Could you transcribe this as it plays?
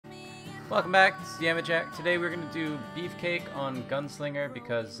Welcome back, it's Yamajac. Today we're going to do Beefcake on Gunslinger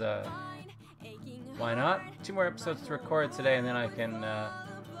because, why not? 2 more episodes to record today and then I can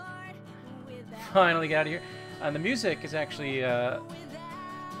finally get out of here. The music is actually a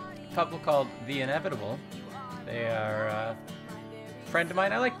couple called The Inevitable. They are a friend of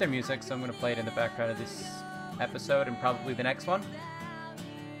mine. I like their music, so I'm going to play it in the background of this episode and probably the next one.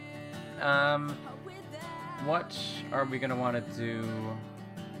 What are we going to want to do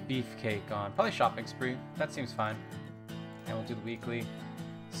Beefcake on? Probably Shopping Spree. That seems fine. And we'll do the weekly.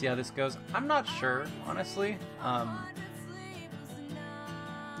 See how this goes. I'm not sure, honestly.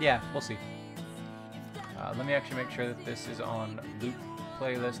 Yeah, we'll see. Let me actually make sure that this is on loop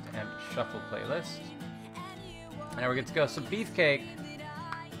playlist and shuffle playlist. And now we're good to go. So Beefcake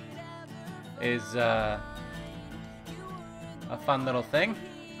is a fun little thing.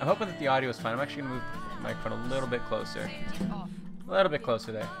 I'm hoping that the audio is fine. I'm actually going to move the microphone a little bit closer. A little bit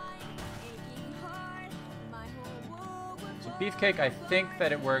closer there. So Beefcake, I think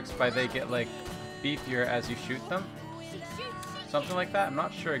that it works by they get like beefier as you shoot them. Something like that. I'm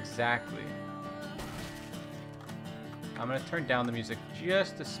not sure exactly. I'm going to turn down the music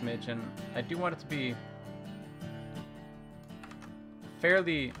just a smidgen. I do want it to be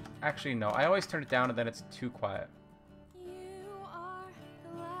fairly... Actually, no. I always turn it down and then it's too quiet.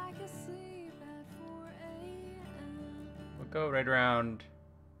 We'll go right around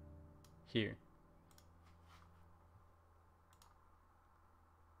here.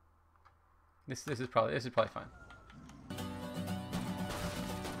 This is probably fine.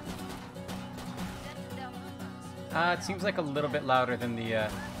 It seems like a little bit louder than the.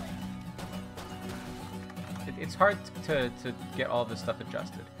 It's hard to get all this stuff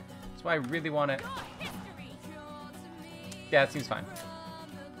adjusted. That's why I really want it. Yeah, it seems fine.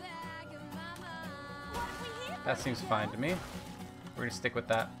 That seems fine to me. We're gonna stick with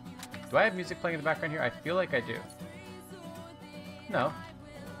that. Do I have music playing in the background here? I feel like I do. No.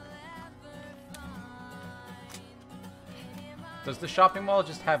 Does the shopping mall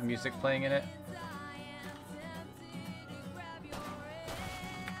just have music playing in it?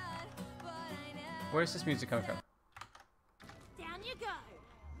 Where's this music coming from? Down you go.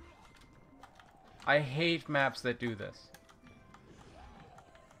 I hate maps that do this.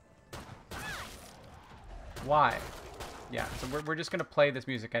 Why? Yeah, so we're just gonna play this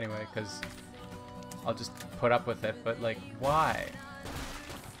music anyway, because I'll just put up with it, but like, why?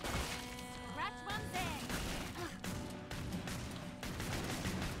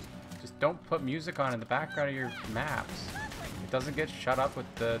 Just don't put music on in the background of your maps. It doesn't get shut up with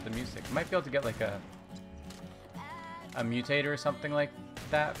the music. You might be able to get like a mutator or something like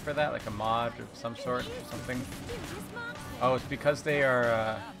that for that, like a mod of some sort or something. Oh, it's because they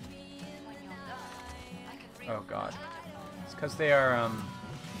are, oh god. It's because they are,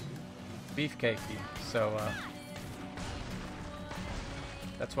 beefcakey, so,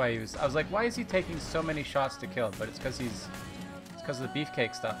 that's why he was, I was like, why is he taking so many shots to kill? But it's because it's because of the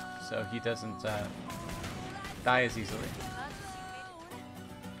beefcake stuff, so he doesn't, die as easily.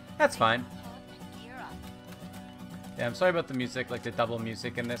 That's fine. Yeah, I'm sorry about the music, like the double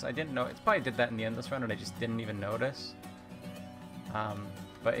music in this. I didn't know, it probably did that in the endless run and I just didn't even notice.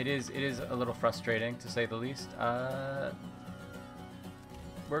 But it is a little frustrating, to say the least.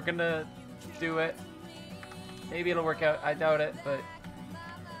 We're gonna do it. Maybe it'll work out. I doubt it, but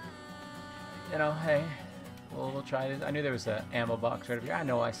you know, hey, we'll try it. I knew there was an ammo box right over here. I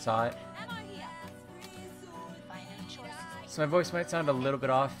know I saw it. So my voice might sound a little bit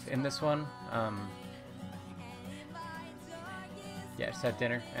off in this one. Yeah, just had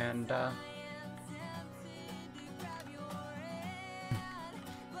dinner and that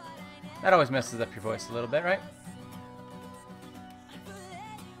always messes up your voice a little bit, right?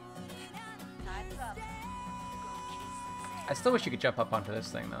 I still wish you could jump up onto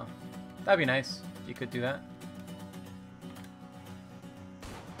this thing, though. That'd be nice if you could do that.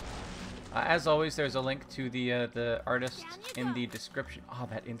 As always, there's a link to the artist in the description. Oh,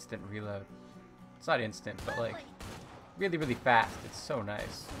 that instant reload. It's not instant, but like really, really fast. It's so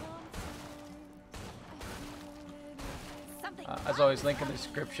nice. As always, link in the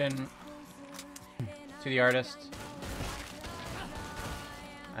description to the artist.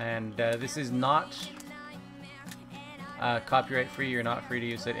 And this is not copyright free. You're not free to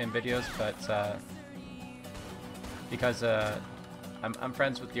use it in videos, but because I'm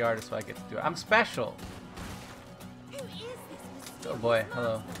friends with the artist, so I get to do it. I'm special. Oh boy,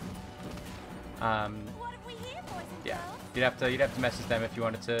 hello. Yeah, you'd have to message them if you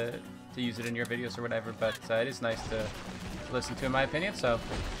wanted to use it in your videos or whatever. But it is nice to listen to, in my opinion. So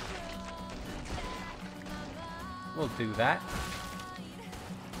we'll do that.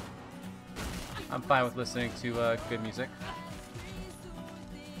 I'm fine with listening to good music.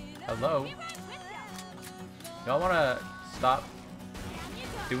 Hello? Y'all wanna stop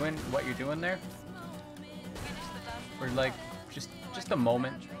doing what you're doing there? Or like, just a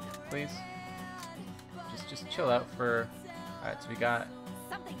moment, please. Just chill out for. Alright, so we got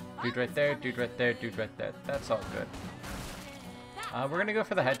dude right there, dude right there, dude right there. That's all good. We're gonna go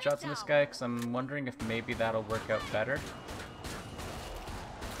for the headshots on this guy because I'm wondering if maybe that'll work out better.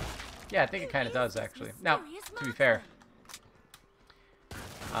 Yeah, I think it kind of does actually. Now, to be fair,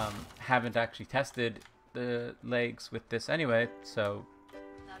 haven't actually tested the legs with this anyway, so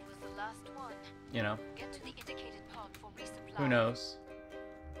you know, who knows.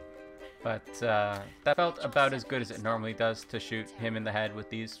 But that felt about as good as it normally does to shoot him in the head with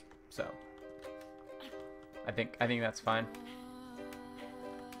these, so I think that's fine.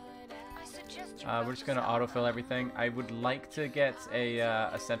 We're just gonna autofill everything. I would like to get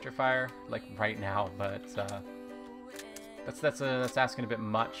a center fire like right now, but that's asking a bit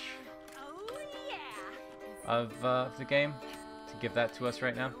much of the game to give that to us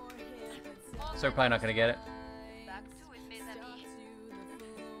right now. So we're probably not gonna get it.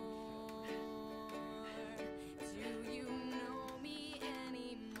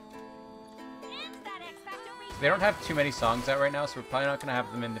 They don't have too many songs out right now, so we're probably not going to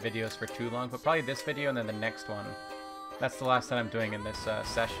have them in the videos for too long, but probably this video and then the next one. That's the last that I'm doing in this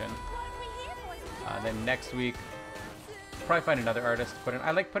session. Then next week, probably find another artist to put in.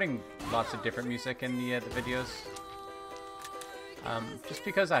 I like putting lots of different music in the videos. Just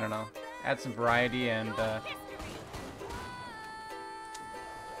because, I don't know, add some variety and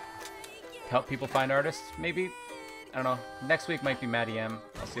help people find artists, maybe. I don't know. Next week might be Maddie M.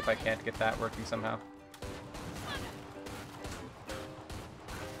 I'll see if I can't get that working somehow.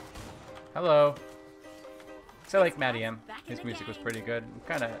 Hello. So I like Maddie M. His music was pretty good.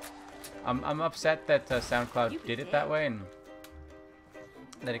 I'm upset that SoundCloud did it that way and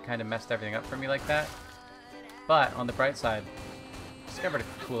that it kind of messed everything up for me like that. But on the bright side, discovered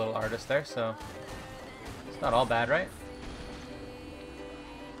a cool little artist there, so it's not all bad, right?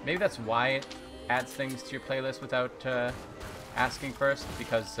 Maybe that's why it adds things to your playlist without asking first,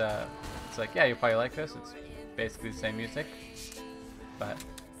 because it's like, yeah, you'll probably like this. It's basically the same music, but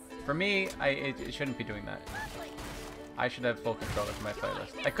for me, it shouldn't be doing that. I should have full control of my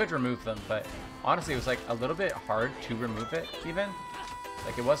playlist. I could remove them, but honestly, it was like a little bit hard to remove it, even.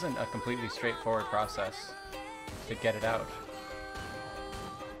 Like, it wasn't a completely straightforward process to get it out.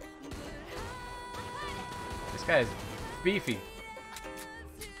 This guy is beefy.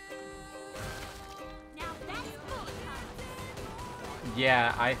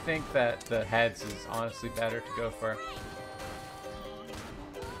 Yeah, I think that the heads is honestly better to go for.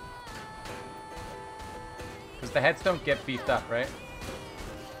 Because the heads don't get beefed up, right?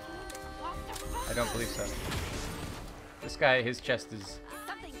 I don't believe so. This guy, his chest is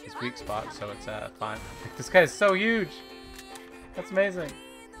his weak spot, so it's fine. This guy is so huge! That's amazing.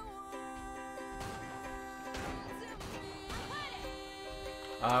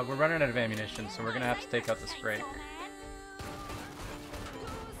 We're running out of ammunition, so we're gonna have to take out this break.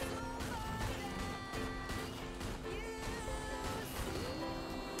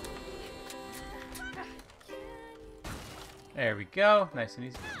 There we go. Nice and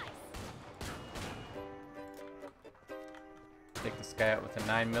easy. Take this guy out with a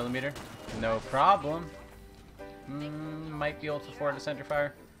 9mm. No problem. Might be able to afford a center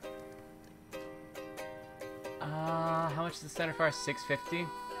fire. How much is the center fire? 650?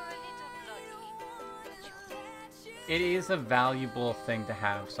 It is a valuable thing to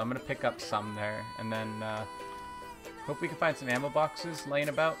have, so I'm going to pick up some there. And then hope we can find some ammo boxes laying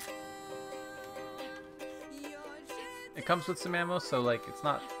about. It comes with some ammo, so like it's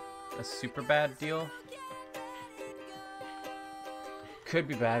not a super bad deal. Could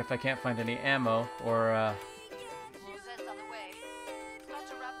be bad if I can't find any ammo, or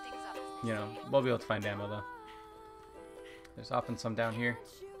you know, we'll be able to find ammo though. There's often some down here.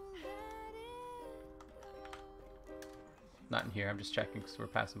 Not in here, I'm just checking because we're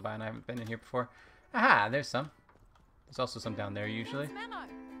passing by and I haven't been in here before. Aha, there's some. There's also some down there usually.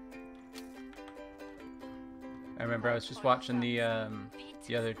 I remember I was just watching the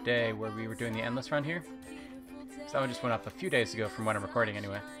other day where we were doing the endless run here. So that one just went up a few days ago from when I'm recording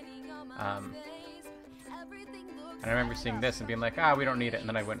anyway. And I remember seeing this and being like, ah, we don't need it. And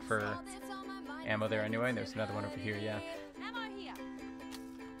then I went for ammo there anyway. And there's another one over here, yeah.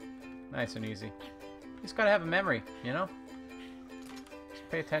 Nice and easy. You just gotta have a memory, you know? Just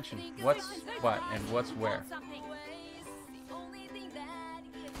pay attention. What's what and what's where.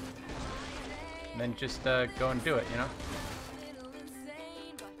 And then just go and do it, you know?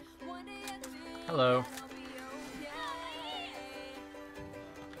 Hello.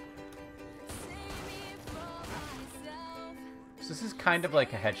 So this is kind of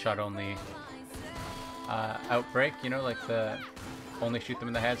like a headshot only outbreak, you know, like the only shoot them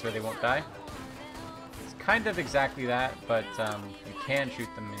in the heads or they won't die. It's kind of exactly that, but you can shoot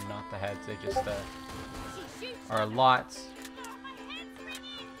them in not the heads. They just are a lot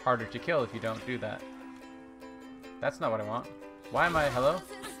harder to kill if you don't do that. That's not what I want. Why am I... Hello?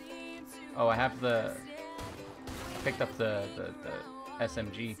 Oh, I have the... I picked up the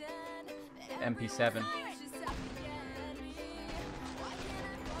SMG. MP7.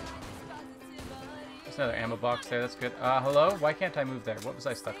 There's another ammo box there, that's good. Hello? Why can't I move there? What was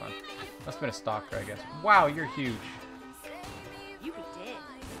I stuck on? Must have been a stalker, I guess. Wow, you're huge. You be dead.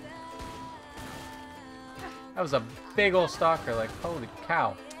 That was a big old stalker, like, holy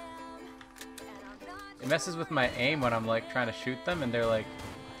cow. It messes with my aim when I'm, like, trying to shoot them, and they're, like,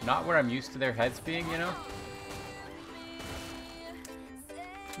 not where I'm used to their heads being, you know?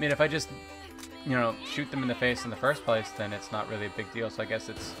 I mean, if I just, you know, shoot them in the face in the first place, then it's not really a big deal, so I guess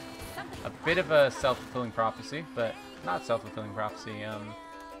it's a bit of a self-fulfilling prophecy, but not self-fulfilling prophecy.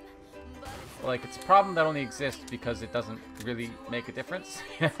 Like, it's a problem that only exists because it doesn't really make a difference.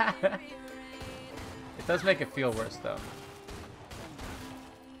 It does make it feel worse, though.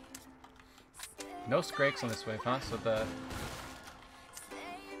 No scrakes on this wave, huh? So the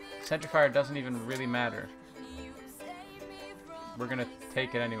sentry fire doesn't even really matter. We're gonna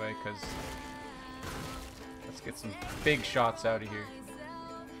take it anyway, because let's get some big shots out of here.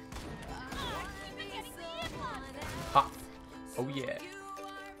 Pop! Oh yeah!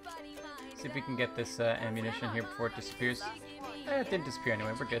 See if we can get this ammunition here before it disappears. It didn't disappear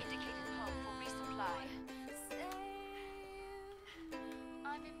anyway, we're good.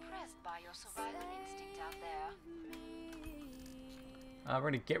 We're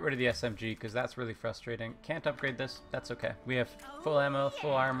gonna get rid of the SMG because that's really frustrating. Can't upgrade this. That's okay. We have full ammo,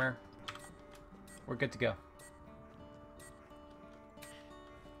 full armor. We're good to go.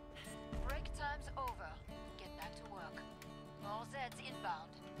 Break time's over. Get back to work. More zeds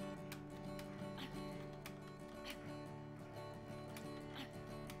inbound.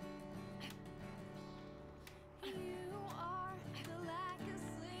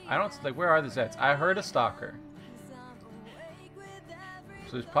 I don't like. Where are the zeds? I heard a stalker.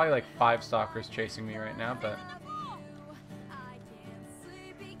 So there's probably like 5 stalkers chasing me right now, but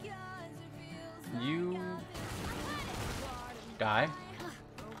you die.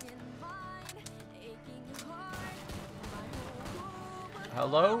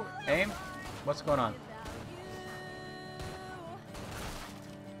 Hello? Aim? What's going on?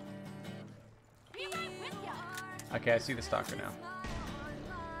 Okay, I see the stalker now.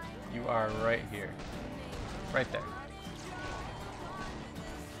 You are right here. Right there.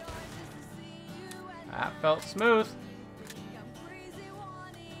 That felt smooth.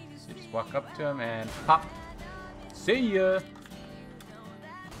 So you just walk up to him and pop. See ya.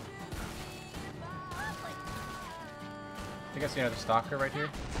 I think I see another stalker right here.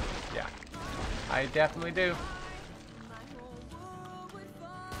 Yeah, I definitely do.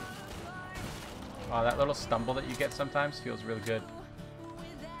 Wow, that little stumble that you get sometimes feels really good.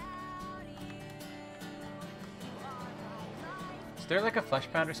 Is there like a flesh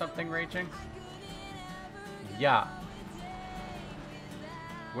pound or something raging? Yeah.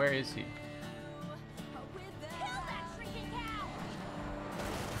 Where is he?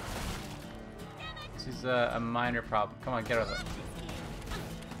 This is a minor problem. Come on, get out of it.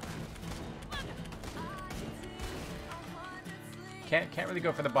 Can't really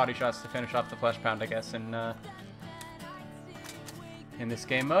go for the body shots to finish off the flesh pound, I guess, in this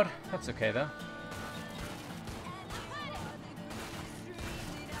game mode. That's okay though.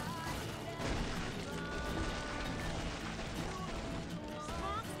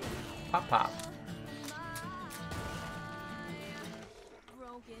 Pop pop.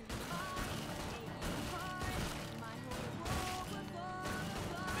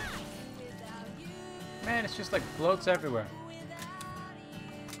 Man, it's just like floats everywhere.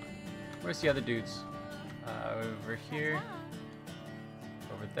 Where's the other dudes? Over here.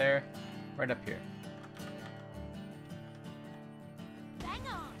 Over there. Right up here. Bang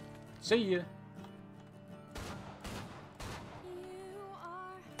on. See ya.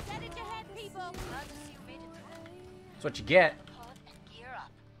 Set it ahead, people. Glad to see you made it through. That's what you get. Pod and gear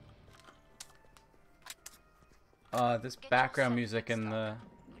up. This background music and the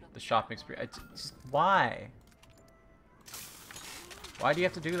shopping spree. Just why? Why do you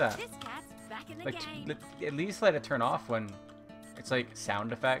have to do that? This cat's back in the Like, game. at least let it turn off when it's like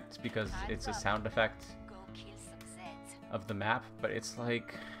sound effects, because it's a sound effect Go kill some zeds. of the map. But it's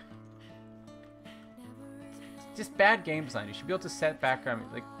like, just bad game design. You should be able to set background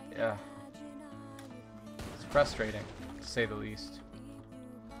like. It's frustrating, to say the least.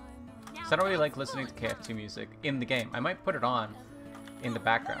 So I don't really like listening to KF2 music in the game. I might put it on in the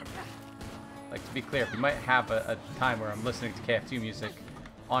background. Like, to be clear, we might have a time where I'm listening to KF2 music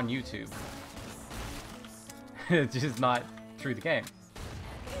on YouTube. It's just not through the game.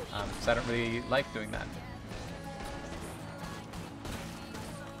 So I don't really like doing that.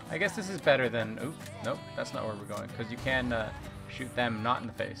 I guess this is better than... Oop, nope, that's not where we're going. Because you can shoot them not in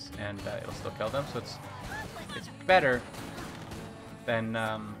the face, and it'll still kill them. So it's better than...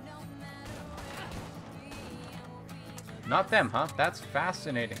 Not them, huh? That's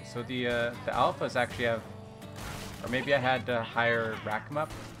fascinating. So the alphas actually have... Or maybe I had to higher rack them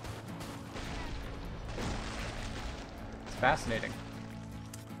up. It's fascinating.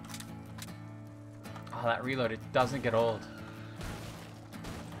 Oh, that reload, it doesn't get old.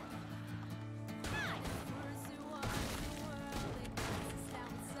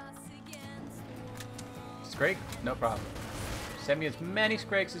 Scrake? No problem. Send me as many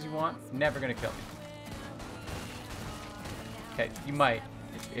Scrakes as you want. Never gonna kill me. Okay, you might,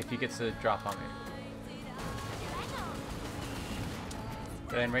 if he gets a drop on me.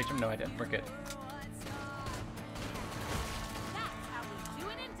 Did I enrage him? No, I didn't. We're good.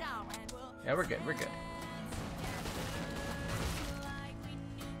 Yeah, we're good. We're good.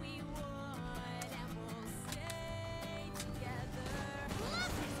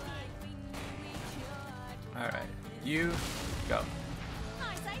 Alright, you go.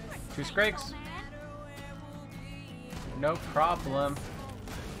 2 Scrakes. No problem.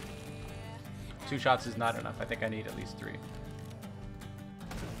 2 shots is not enough. I think I need at least 3.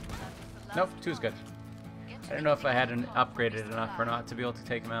 Nope, 2 is good. I don't know if I had an upgraded enough or not to be able to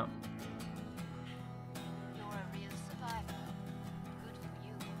take him out. You're a real survivor. Good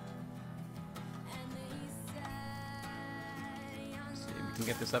for you. Let's see, we can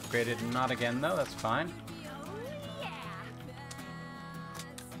get this upgraded. Not again though, that's fine.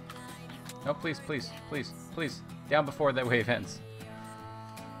 No, please, please, please, please. Down before that wave ends.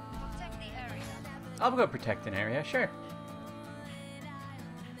 Protect the area. I'll go protect an area, sure.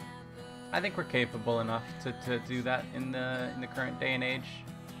 I think we're capable enough to do that in the current day and age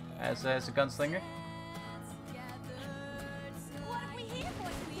as a gunslinger. What are we here for,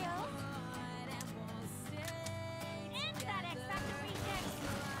 girls? End that X-Factor reject.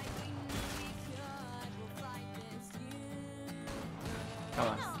 Come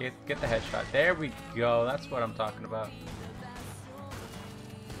on, get the headshot. There we go. That's what I'm talking about.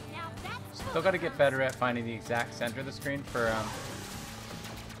 Now that's Still got to get better at finding the exact center of the screen for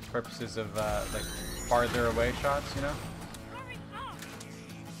purposes of like farther away shots, you know.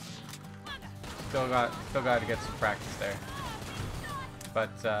 Still got to get some practice there,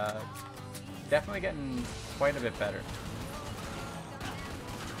 but definitely getting quite a bit better.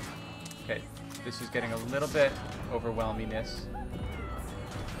 Okay, this is getting a little bit overwhelmingness.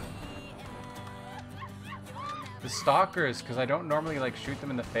 The stalkers, because I don't normally like shoot them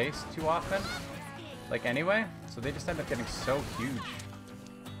in the face too often, like anyway, so they just end up getting so huge.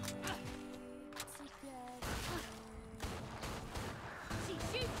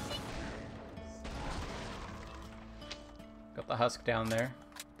 Got the husk down there.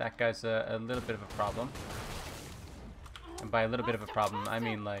 That guy's a little bit of a problem. And by a little bit of a problem, I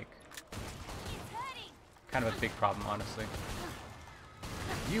mean like kind of a big problem, honestly.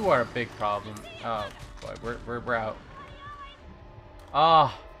 You are a big problem. Oh boy, we're out.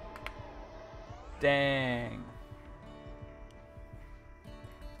 Ah, oh, dang.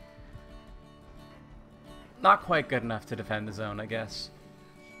 Not quite good enough to defend the zone, I guess.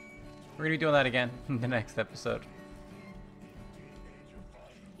 We're gonna be doing that again in the next episode.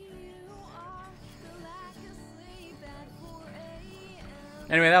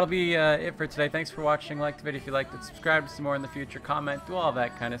 Anyway, that'll be it for today. Thanks for watching. Like the video if you liked it. Subscribe to see more in the future. Comment. Do all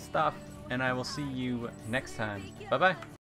that kind of stuff. And I will see you next time. Bye-bye.